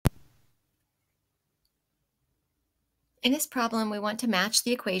In this problem, we want to match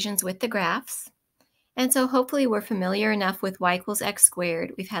the equations with the graphs. And so hopefully we're familiar enough with y equals x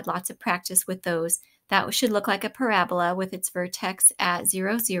squared. We've had lots of practice with those. That should look like a parabola with its vertex at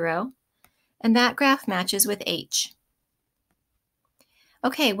 0, 0. And that graph matches with h.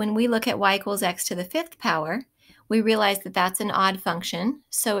 Okay, when we look at y equals x to the fifth power, we realize that that's an odd function,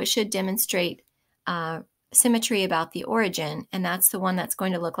 so it should demonstrate symmetry about the origin, and that's the one that's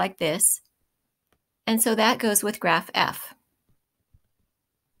going to look like this. And so that goes with graph f.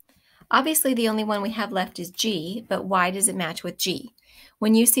 Obviously, the only one we have left is g, but why does it match with g?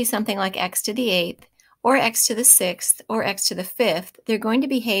 When you see something like x to the 8th, or x to the 6th, or x to the 5th, they're going to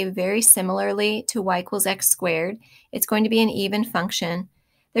behave very similarly to y equals x squared. It's going to be an even function.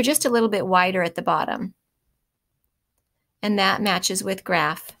 They're just a little bit wider at the bottom. And that matches with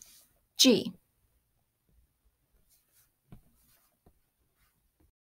graph g.